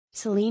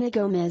Selena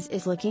Gomez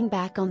is looking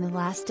back on the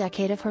last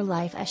decade of her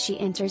life as she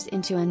enters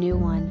into a new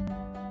one.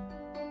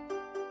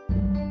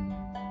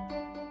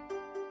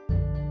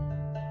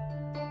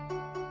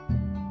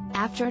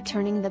 After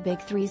turning the big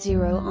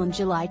 3-0 on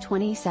July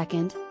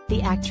 22,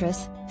 the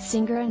actress,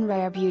 singer and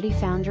rare beauty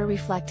founder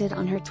reflected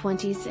on her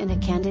 20s in a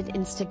candid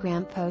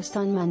Instagram post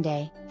on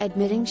Monday,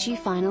 admitting she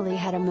finally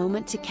had a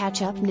moment to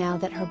catch up now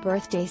that her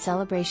birthday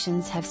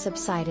celebrations have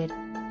subsided.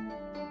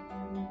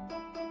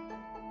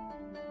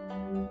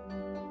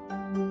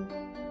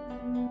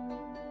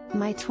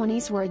 My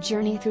 20s were a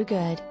journey through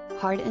good,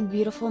 hard and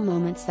beautiful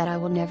moments that I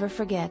will never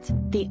forget,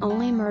 the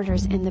only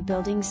murders in the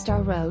building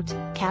star wrote,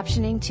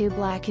 captioning two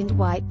black and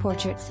white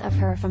portraits of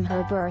her from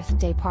her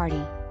birthday party.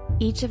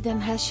 Each of them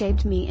has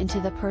shaped me into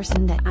the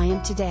person that I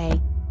am today.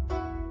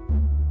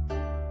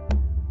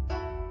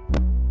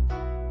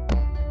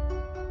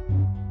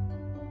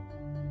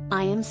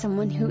 I am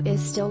someone who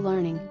is still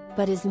learning,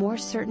 but is more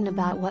certain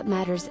about what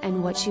matters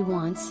and what she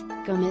wants,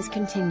 Gomez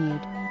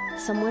continued.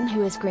 Someone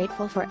who is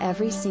grateful for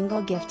every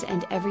single gift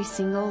and every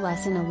single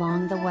lesson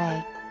along the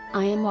way.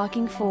 I am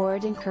walking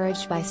forward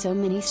encouraged by so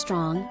many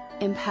strong,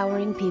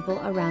 empowering people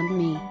around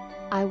me.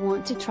 I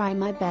want to try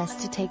my best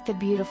to take the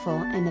beautiful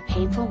and the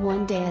painful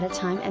one day at a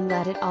time and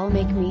let it all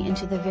make me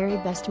into the very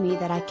best me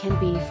that I can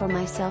be for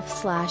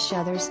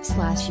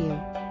myself/others/you.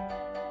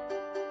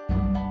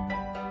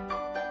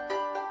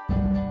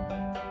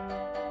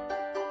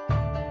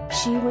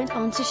 She went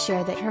on to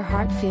share that her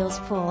heart feels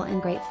full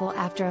and grateful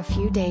after a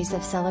few days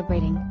of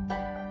celebrating.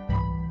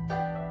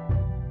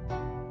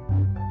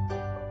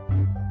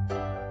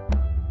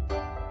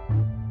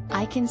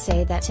 I can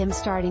say that I'm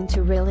starting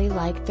to really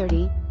like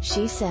 30,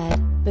 she said,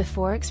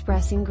 before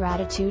expressing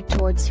gratitude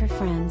towards her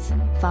friends,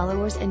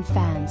 followers and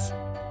fans.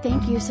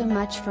 Thank you so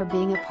much for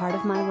being a part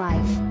of my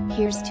life,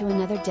 here's to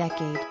another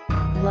decade.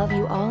 Love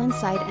you all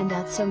inside and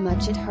out so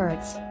much it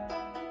hurts.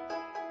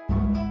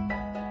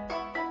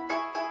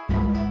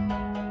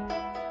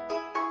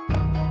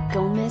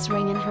 Gomez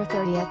rang in her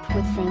 30th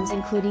with friends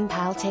including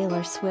pal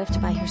Taylor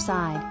Swift by her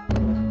side.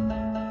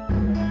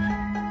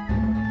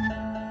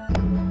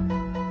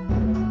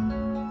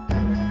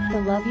 The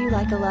Love You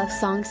Like a Love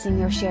song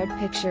singer shared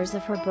pictures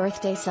of her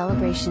birthday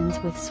celebrations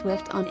with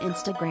Swift on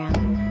Instagram.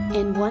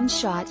 In one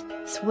shot,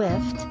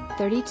 Swift,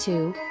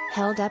 32,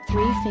 held up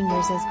 3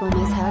 fingers as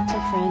Gomez hugged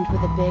her friend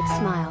with a big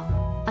smile.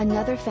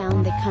 Another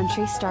found the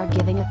country star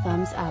giving a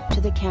thumbs up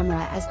to the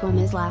camera as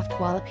Gomez laughed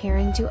while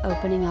appearing to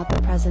opening up a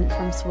present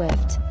from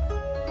Swift.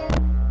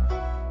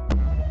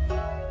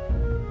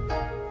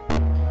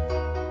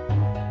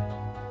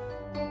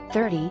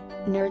 "30,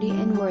 nerdy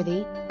and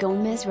worthy,"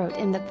 Gomez wrote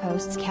in the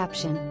post's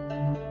caption.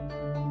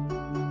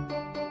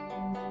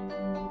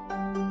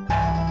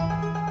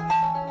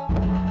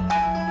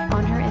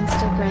 On her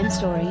Instagram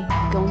story,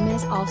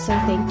 Gomez also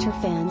thanked her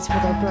fans for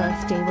their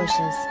birthday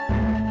wishes.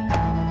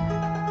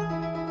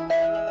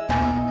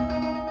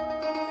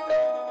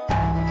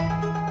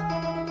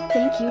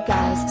 "Thank you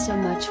guys so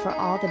much for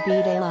all the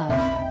B-Day love,"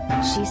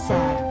 she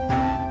said.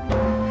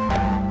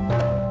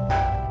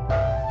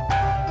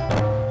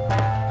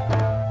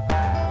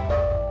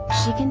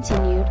 She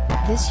continued,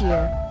 "This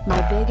year,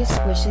 my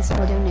biggest wish is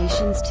for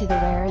donations to the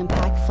Rare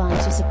Impact Fund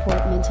to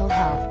support mental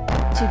health.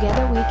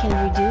 Together we can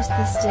reduce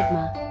the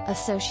stigma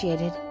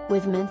associated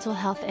with mental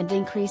health and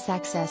increase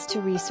access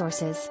to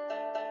resources."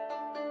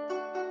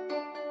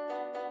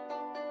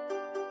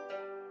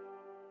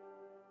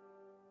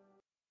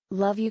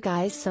 "Love you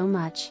guys so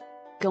much,"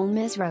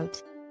 Gomez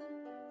wrote.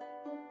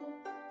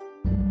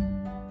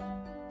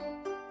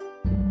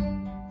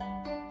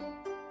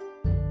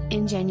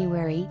 In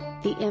January,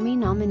 the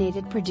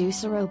Emmy-nominated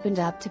producer opened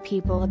up to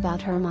people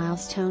about her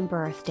milestone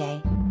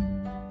birthday.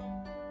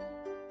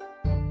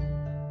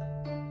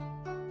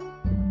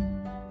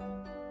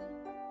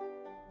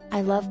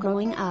 "I love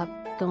growing up,"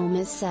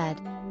 Gomez said.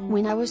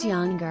 "When I was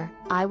younger,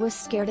 I was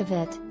scared of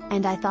it,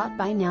 and I thought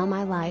by now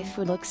my life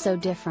would look so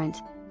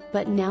different.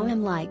 But now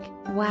I'm like,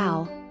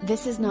 wow,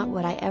 this is not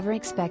what I ever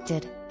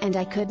expected, and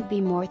I couldn't be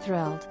more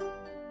thrilled."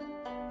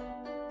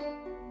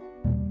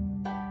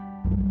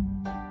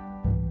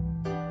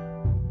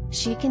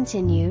 She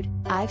continued,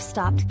 "I've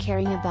stopped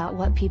caring about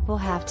what people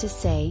have to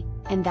say,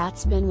 and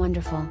that's been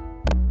wonderful."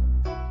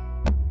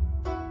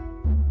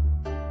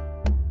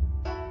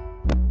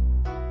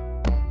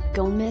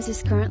 Gomez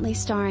is currently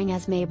starring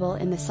as Mabel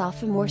in the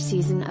sophomore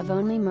season of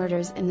Only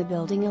Murders in the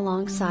Building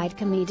alongside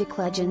comedic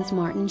legends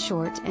Martin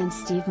Short and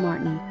Steve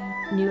Martin.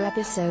 New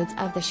episodes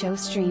of the show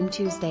stream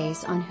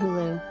Tuesdays on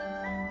Hulu.